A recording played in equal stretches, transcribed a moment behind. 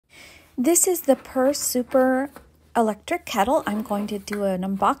This is the Persuper electric kettle. I'm going to do an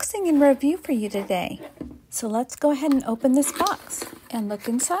unboxing and review for you today. So let's go ahead and open this box and look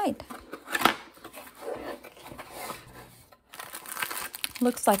inside.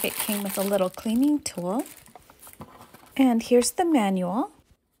 Looks like it came with a little cleaning tool. And here's the manual.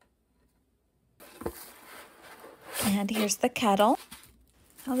 And here's the kettle.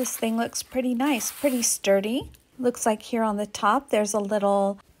 Oh, this thing looks pretty nice, pretty sturdy. Looks like here on the top there's a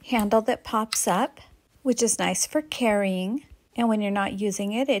little handle that pops up, which is nice for carrying. And when you're not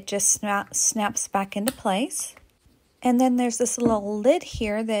using it, it just snaps back into place. And then there's this little lid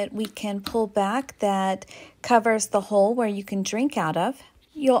here that we can pull back that covers the hole where you can drink out of.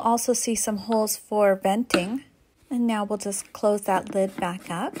 You'll also see some holes for venting. And now we'll just close that lid back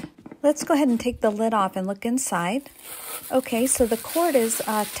up. Let's go ahead and take the lid off and look inside. Okay, so the cord is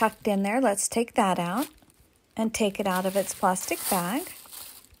tucked in there. Let's take that out and take it out of its plastic bag.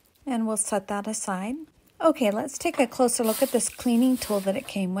 And we'll set that aside. Okay, let's take a closer look at this cleaning tool that it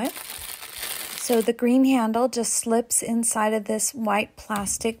came with. So the green handle just slips inside of this white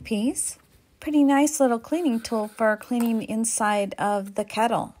plastic piece. Pretty nice little cleaning tool for cleaning the inside of the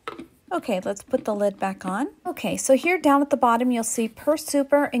kettle. Okay, let's put the lid back on. Okay, so here down at the bottom you'll see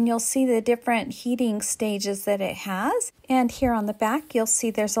Persuper, and you'll see the different heating stages that it has. And here on the back you'll see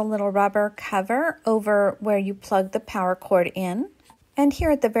there's a little rubber cover over where you plug the power cord in. And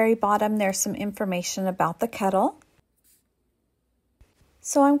here at the very bottom there's some information about the kettle.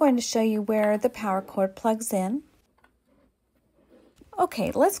 So I'm going to show you where the power cord plugs in.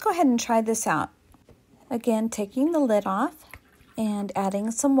 Okay, let's go ahead and try this out. Again, taking the lid off and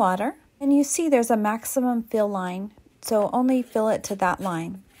adding some water. And you see there's a maximum fill line, so only fill it to that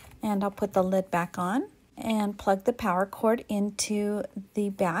line. And I'll put the lid back on and plug the power cord into the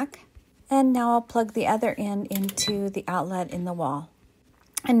back. And now I'll plug the other end into the outlet in the wall.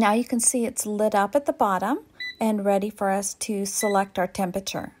 And now you can see it's lit up at the bottom and ready for us to select our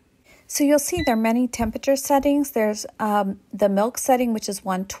temperature. So you'll see there are many temperature settings. There's the milk setting, which is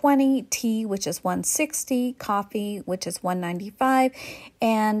 120, tea, which is 160, coffee, which is 195,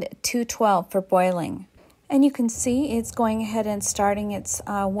 and 212 for boiling. And you can see it's going ahead and starting its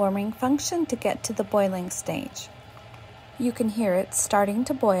warming function to get to the boiling stage. You can hear it starting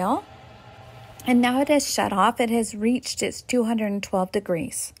to boil. And now it has shut off. It has reached its 212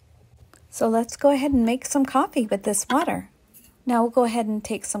 degrees. So let's go ahead and make some coffee with this water. Now we'll go ahead and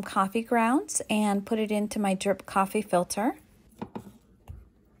take some coffee grounds and put it into my drip coffee filter.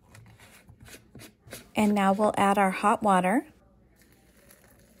 And now we'll add our hot water.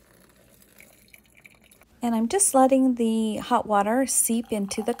 And I'm just letting the hot water seep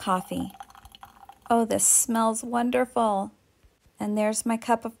into the coffee. Oh, this smells wonderful. And there's my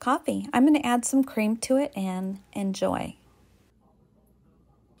cup of coffee. I'm going to add some cream to it and enjoy.